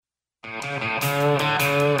The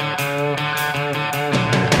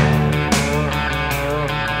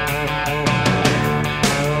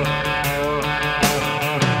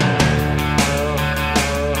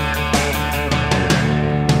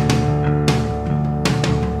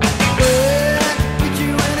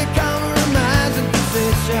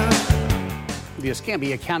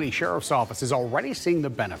Escambia County Sheriff's Office is already seeing the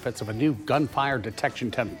benefits of a new gunfire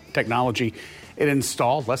detection technology it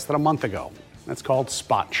installed less than a month ago. That's called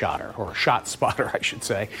Spot Shotter, or Shot Spotter, I should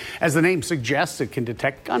say. As the name suggests, it can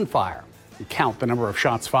detect gunfire, count the number of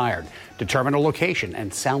shots fired, determine a location,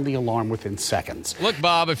 and sound the alarm within seconds. Look,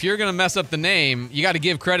 Bob, if you're going to mess up the name, you got to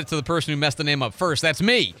give credit to the person who messed the name up first. That's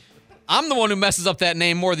me. I'm the one who messes up that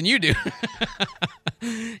name more than you do.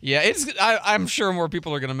 Yeah, I'm sure more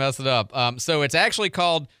people are going to mess it up. So it's actually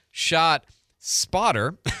called Shot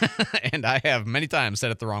Spotter, and I have many times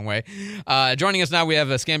said it the wrong way. Joining us now, we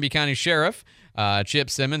have Escambia County Sheriff Chip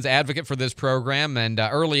Simmons, advocate for this program and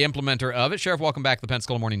early implementer of it. Sheriff, welcome back to the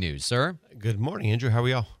Pensacola Morning News, sir. Good morning, Andrew. How are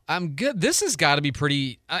y'all? I'm good. This has got to be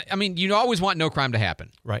pretty I mean, you always want no crime to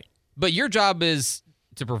happen. Right. But your job is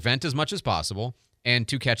to prevent as much as possible and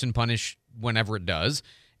to catch and punish whenever it does.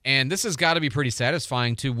 And this has got to be pretty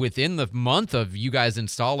satisfying to, within the month of you guys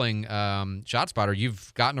installing ShotSpotter,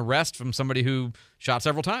 you've gotten an arrest from somebody who shot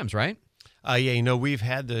several times, right? Yeah, we've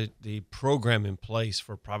had the program in place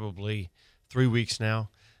for probably 3 weeks now.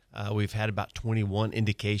 We've had about 21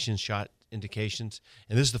 shot indications,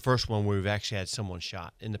 and this is the first one where we've actually had someone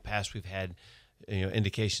shot. In the past, we've had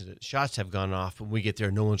indications that shots have gone off, but when we get there,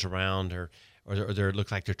 no one's around, or they look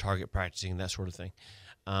like they're target practicing, that sort of thing.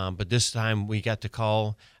 But this time we got the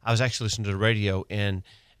call. I was actually listening to the radio, and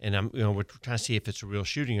we're trying to see if it's a real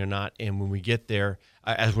shooting or not. And when we get there,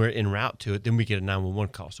 as we're en route to it, then we get a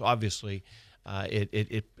 911 call. So obviously,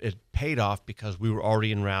 it paid off because we were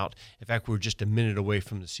already en route. In fact, we were just a minute away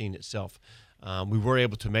from the scene itself. We were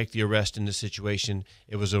able to make the arrest in this situation.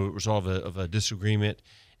 It was a result of a disagreement,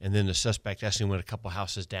 and then the suspect actually went a couple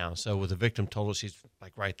houses down. So the victim told us he's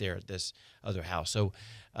like right there at this other house. So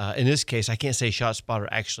in this case, I can't say ShotSpotter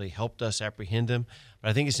actually helped us apprehend him, but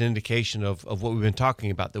I think it's an indication of what we've been talking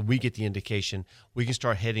about, that we get the indication, we can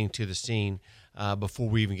start heading to the scene before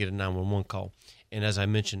we even get a 911 call. And as I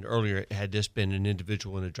mentioned earlier, had this been an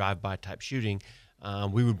individual in a drive-by type shooting,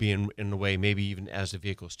 we would be in the way, maybe even as the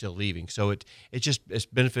vehicle is still leaving. So it's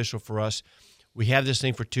beneficial for us. We have this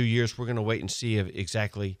thing for 2 years. We're going to wait and see if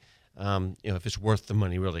exactly if it's worth the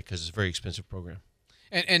money, really, because it's a very expensive program.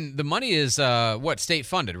 And the money is state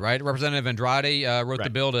funded, right? Representative Andrade wrote Right. the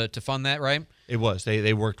bill to fund that, right? It was.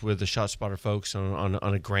 They worked with the ShotSpotter folks on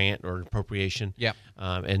a grant or an appropriation. Yeah.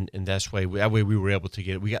 And that way we were able to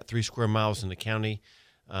get it. We got 3 square miles in the county.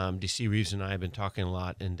 DC Reeves and I have been talking a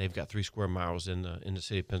lot, and they've got 3 square miles in the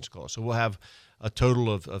city of Pensacola. So we'll have a total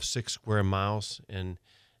of 6 square miles. And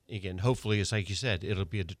again, hopefully, it's like you said, it'll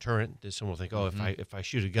be a deterrent that someone will think, if I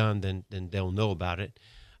shoot a gun, then they'll know about it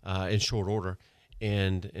in short order.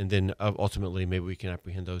 And then ultimately maybe we can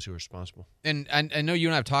apprehend those who are responsible. And I know you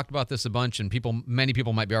and I have talked about this a bunch, and many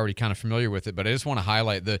people might be already kind of familiar with it, but I just want to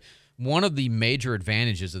highlight one of the major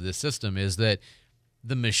advantages of this system is that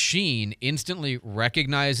the machine instantly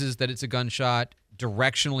recognizes that it's a gunshot,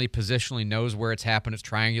 directionally, positionally knows where it's happened, it's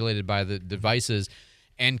triangulated by the devices,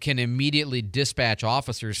 and can immediately dispatch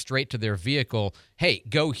officers straight to their vehicle. Hey,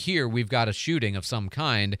 go here, we've got a shooting of some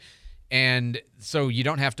kind. And so you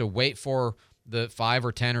don't have to wait for the 5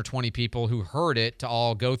 or 10 or 20 people who heard it to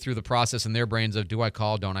all go through the process in their brains of, do I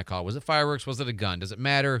call, don't I call? Was it fireworks? Was it a gun? Does it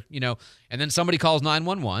matter? And then somebody calls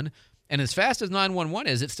 911. And as fast as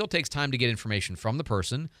 911 is, it still takes time to get information from the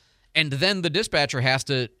person. And then the dispatcher has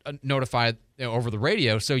to notify over the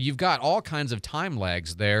radio. So you've got all kinds of time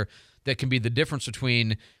lags there that can be the difference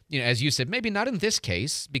between, as you said, maybe not in this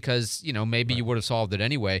case, because, maybe you would have solved it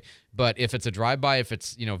anyway. But if it's a drive-by, if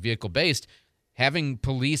it's, vehicle-based, having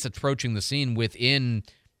police approaching the scene within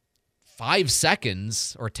 5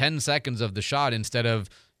 seconds or 10 seconds of the shot instead of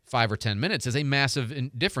 5 or 10 minutes is a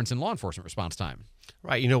massive difference in law enforcement response time.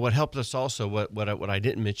 Right. What helped us also, what I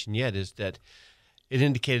didn't mention yet, is that it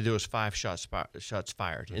indicated there was 5 shots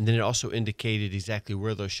fired, and then it also indicated exactly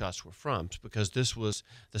where those shots were from, because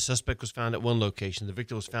the suspect was found at one location, the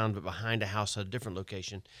victim was found behind a house at a different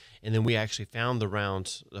location, and then we actually found the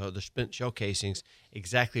rounds, the spent shell casings,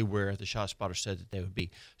 exactly where the ShotSpotter said that they would be.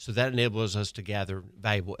 So that enables us to gather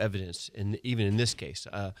valuable evidence, and even in this case,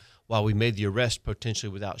 while we made the arrest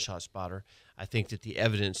potentially without ShotSpotter, I think that the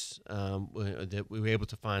evidence that we were able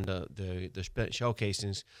to find the spent shell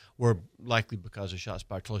casings were likely because of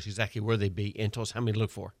ShotSpotter told us exactly where they'd be and told us how many to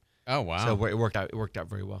look for. Oh, wow. So it worked out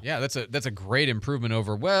very well. Yeah, that's a great improvement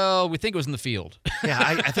over, well, we think it was in the field. Yeah,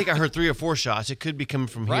 I think I heard 3 or 4 shots. It could be coming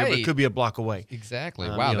from here, but it could be a block away. Exactly.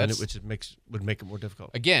 Wow, which would make it more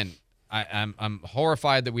difficult. Again, I'm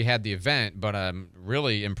horrified that we had the event, but I'm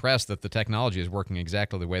really impressed that the technology is working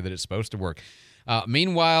exactly the way that it's supposed to work.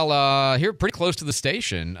 Meanwhile, here pretty close to the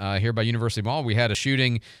station, here by University Mall, we had a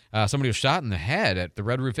shooting. Somebody was shot in the head at the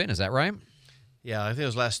Red Roof Inn. Is that right? Yeah, I think it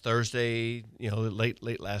was last Thursday,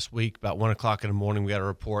 late last week, about 1 o'clock in the morning, we got a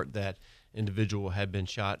report that individual had been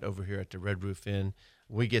shot over here at the Red Roof Inn.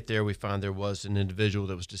 When we get there, we find there was an individual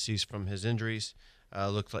that was deceased from his injuries.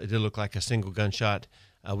 It did look like a single gunshot.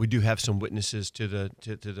 We do have some witnesses to the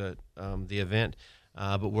event,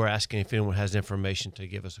 but we're asking if anyone has information to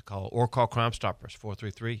give us a call or call Crime Stoppers,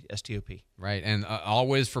 433-STOP. Right, and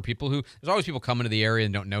always for people there's always people coming to the area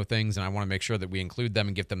and don't know things, and I want to make sure that we include them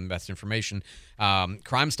and give them the best information.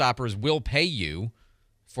 Crime Stoppers will pay you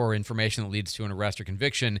for information that leads to an arrest or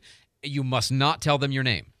conviction. You must not tell them your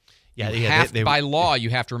name. Yeah, by law, you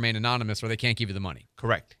have to remain anonymous, or they can't give you the money.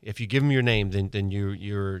 Correct. If you give them your name, then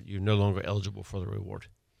you're no longer eligible for the reward.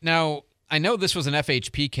 Now, I know this was an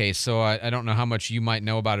FHP case, so I don't know how much you might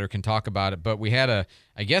know about it or can talk about it, but we had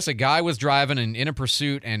I guess a guy was driving in a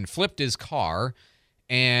pursuit and flipped his car,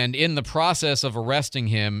 and in the process of arresting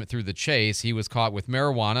him through the chase, he was caught with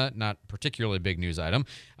marijuana, not particularly a big news item,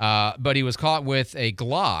 but he was caught with a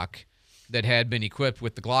Glock that had been equipped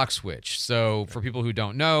with the Glock switch. So for people who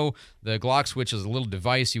don't know, the Glock switch is a little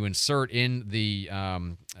device you insert in the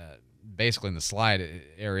basically in the slide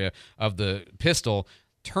area of the pistol,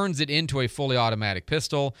 turns it into a fully automatic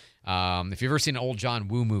pistol. If you've ever seen old John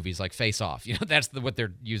Woo movies like Face Off, that's what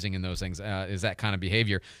they're using in those things, is that kind of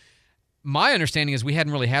behavior. My understanding is we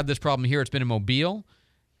hadn't really had this problem here. It's been in Mobile.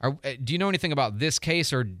 Do you know anything about this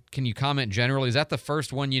case, or can you comment generally? Is that the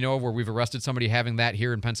first one you know where we've arrested somebody having that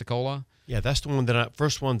here in Pensacola? Yeah, that's the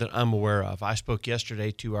first one that I'm aware of. I spoke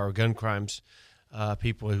yesterday to our gun crimes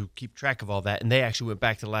people who keep track of all that, and they actually went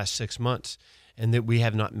back to the last 6 months, and that we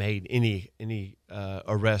have not made any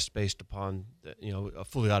arrests based upon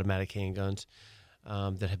fully automatic handguns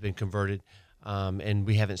that have been converted, and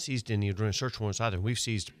we haven't seized any during search warrants either. We've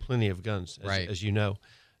seized plenty of guns, as you know,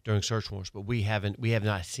 during search warrants, but we have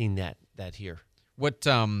not seen that here. What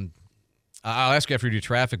I'll ask you after you do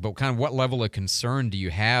traffic, but kind of what level of concern do you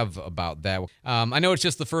have about that? I know it's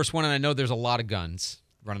just the first one, and I know there's a lot of guns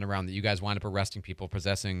running around that you guys wind up arresting people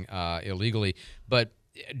possessing illegally, but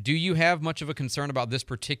do you have much of a concern about this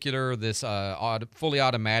fully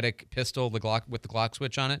automatic pistol, the Glock with the Glock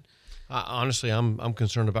switch on it? Honestly, I'm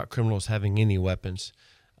concerned about criminals having any weapons.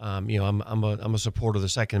 I'm a supporter of the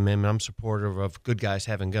Second Amendment. I'm a supporter of good guys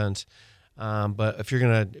having guns. But if you're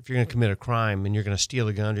gonna commit a crime and you're gonna steal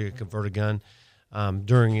a gun, or you're gonna convert a gun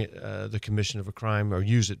during the commission of a crime, or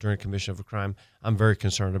use it during commission of a crime, I'm very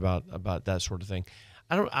concerned about that sort of thing.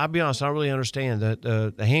 I'll be honest, I don't really understand that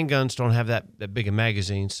the handguns don't have that big a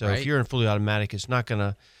magazine. So right. If you're in fully automatic, it's not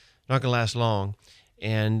gonna last long.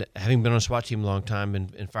 And having been on a SWAT team a long time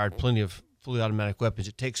and fired plenty of fully automatic weapons,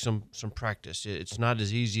 it takes some practice. It's not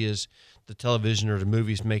as easy as the television or the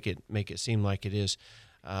movies make it seem like it is.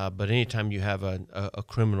 But anytime you have a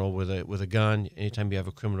criminal with a gun, anytime you have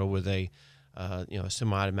a criminal with a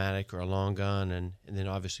semi-automatic or a long gun, and then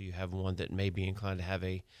obviously you have one that may be inclined to have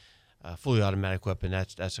a fully automatic weapon,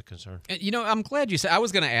 that's a concern. I'm glad you said. I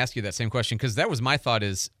was going to ask you that same question, because that was my thought.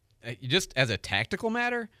 Is just as a tactical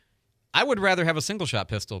matter, I would rather have a single-shot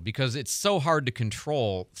pistol, because it's so hard to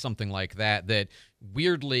control something like that. That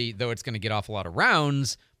weirdly, though it's going to get off a lot of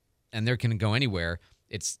rounds, and they can go anywhere,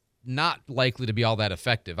 it's not likely to be all that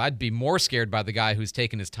effective. I'd be more scared by the guy who's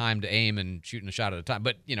taking his time to aim and shooting a shot at a time.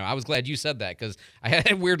 But, I was glad you said that, because I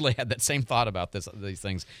had weirdly had that same thought about these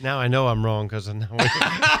things. Now I know I'm wrong, because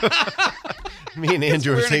me and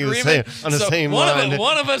Andrew are saying the same line.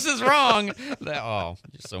 One of us is wrong. You're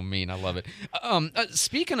so mean. I love it.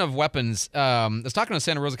 Speaking of weapons, I was talking to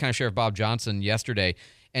Santa Rosa County Sheriff Bob Johnson yesterday,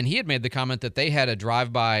 and he had made the comment that they had a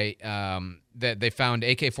drive-by that they found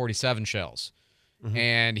AK-47 shells. Mm-hmm.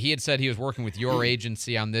 And he had said he was working with your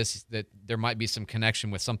agency on this, that there might be some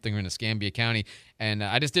connection with something in Escambia County. And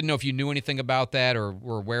I just didn't know if you knew anything about that or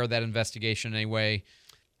were aware of that investigation in any way.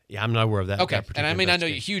 Yeah, I'm not aware of that. Okay. And I know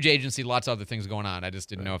you're a huge agency, lots of other things going on. I just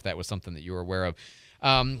didn't know if that was something that you were aware of.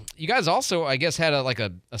 You guys also, I guess, had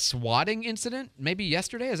a swatting incident maybe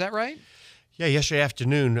yesterday. Is that right? Yeah, yesterday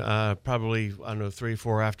afternoon, probably, 3 or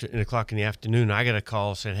 4 o'clock in the afternoon, I got a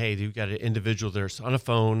call saying, hey, you've got an individual that's on a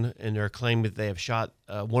phone, and they're claiming that they have shot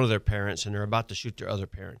one of their parents, and they're about to shoot their other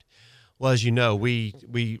parent. Well, as you know, we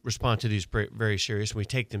respond to these very serious, and we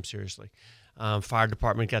take them seriously. Fire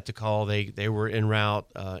department got the call. They were en route.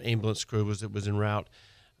 Ambulance crew was en route.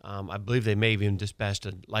 I believe they may have even dispatched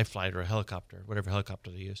a life flight or a helicopter, whatever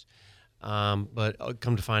helicopter they used. But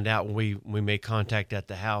come to find out, when we made contact at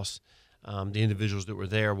the house, the individuals that were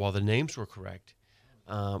there, while the names were correct,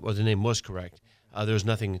 or the name was correct, there was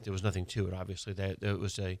nothing to it. Obviously, there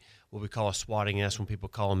was what we call a swatting. And that's when people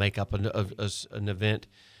call and make up an event,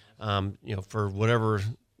 for whatever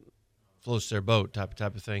floats their boat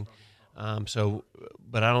type of thing.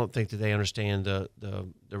 But I don't think that they understand the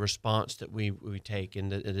response that we take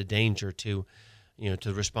and the danger to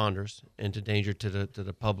the responders and the danger to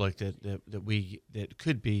the public that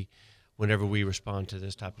could be whenever we respond to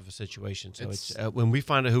this type of a situation. So it's when we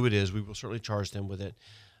find out who it is, we will certainly charge them with it.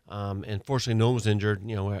 And fortunately, no one was injured.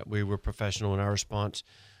 We were professional in our response.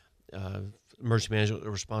 Emergency management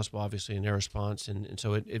were responsible, obviously, in their response, and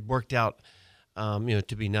so it worked out,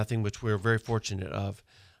 to be nothing, which we're very fortunate of.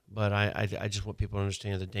 But I just want people to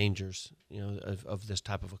understand the dangers, of this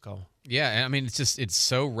type of a call. Yeah, I mean, it's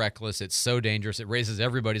so reckless, it's so dangerous, it raises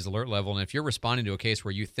everybody's alert level. And if you're responding to a case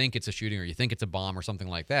where you think it's a shooting or you think it's a bomb or something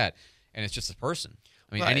like that, and it's just a person,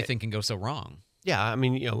 I mean, anything can go so wrong. Yeah, I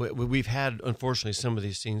mean, we've had, unfortunately, some of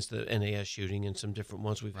these scenes, the NAS shooting and some different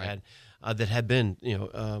ones we've had that had been,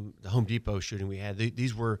 the Home Depot shooting we had.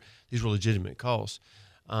 These were legitimate calls.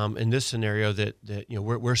 In this scenario, that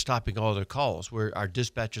we're stopping all other calls, where our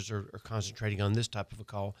dispatchers are concentrating on this type of a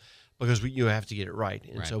call because you have to get it right.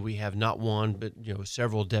 And so we have not one, but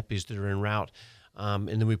several deputies that are en route, and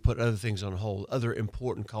then we put other things on hold, other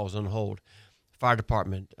important calls on hold. Fire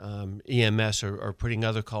department, EMS are putting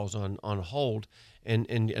other calls on hold, and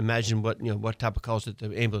imagine what type of calls that the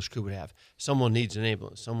ambulance crew would have. Someone needs an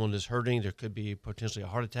ambulance. Someone is hurting. There could be potentially a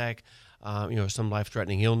heart attack, some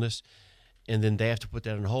life-threatening illness, and then they have to put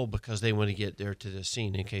that on hold because they want to get there to the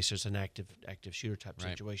scene in case there's an active shooter type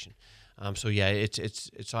situation. So yeah,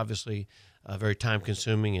 it's obviously very time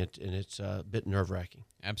consuming, and it's a bit nerve-wracking.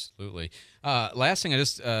 Absolutely. Last thing I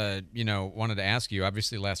just wanted to ask you.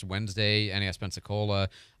 Obviously, last Wednesday, NAS Pensacola,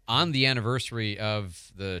 on the anniversary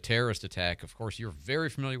of the terrorist attack. Of course, you're very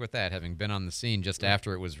familiar with that, having been on the scene just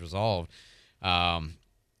after it was resolved. I'm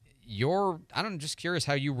just curious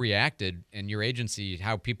how you reacted in your agency,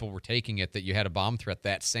 how people were taking it that you had a bomb threat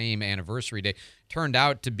that same anniversary day. Turned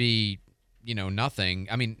out to be, nothing.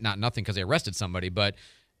 I mean, not nothing because they arrested somebody, but,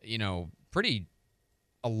 pretty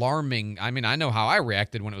alarming. I mean, I know how I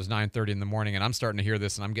reacted when it was 9:30 in the morning, and I'm starting to hear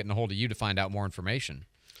this, and I'm getting a hold of you to find out more information.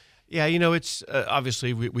 Yeah, it's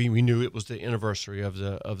obviously we knew it was the anniversary of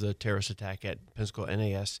the terrorist attack at Pensacola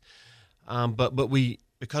NAS, but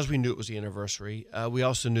because we knew it was the anniversary, we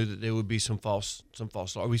also knew that there would be some false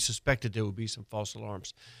alarms. We suspected there would be some false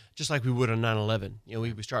alarms, just like we would on 9/11.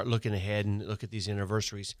 We start looking ahead and look at these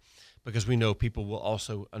anniversaries because we know people will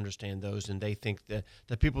also understand those, and they think that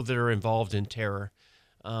the people that are involved in terror,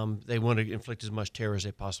 they want to inflict as much terror as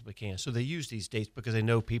they possibly can. So they use these dates because they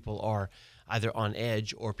know people are either on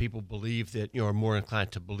edge or people believe that, are more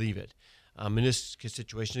inclined to believe it. In this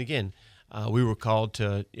situation, again, we were called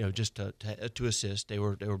to, just to assist. They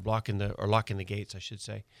were locking the gates, I should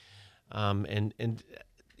say. And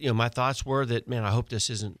my thoughts were that, man, I hope this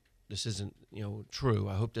isn't true.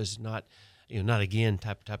 I hope this is not, not again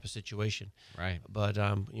type of situation. Right. But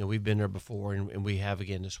we've been there before, and we have,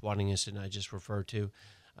 again, the swatting incident I just referred to.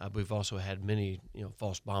 We've also had many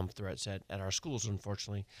false bomb threats at our schools,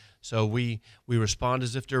 unfortunately. So we respond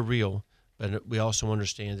as if they're real, but we also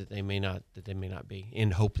understand that they may not be,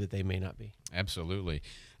 and hope that they may not be. Absolutely.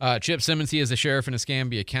 Chip Simmons, he is the sheriff in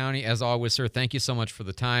Escambia County. As always, sir, thank you so much for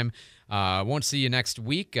the time. Won't see you next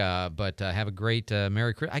week, but have a great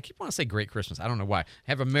Merry Christmas. I keep wanting to say great Christmas. I don't know why.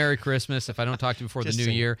 Have a Merry Christmas if I don't talk to you before the new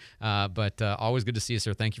year. But always good to see you,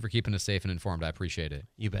 sir. Thank you for keeping us safe and informed. I appreciate it.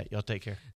 You bet. Y'all take care.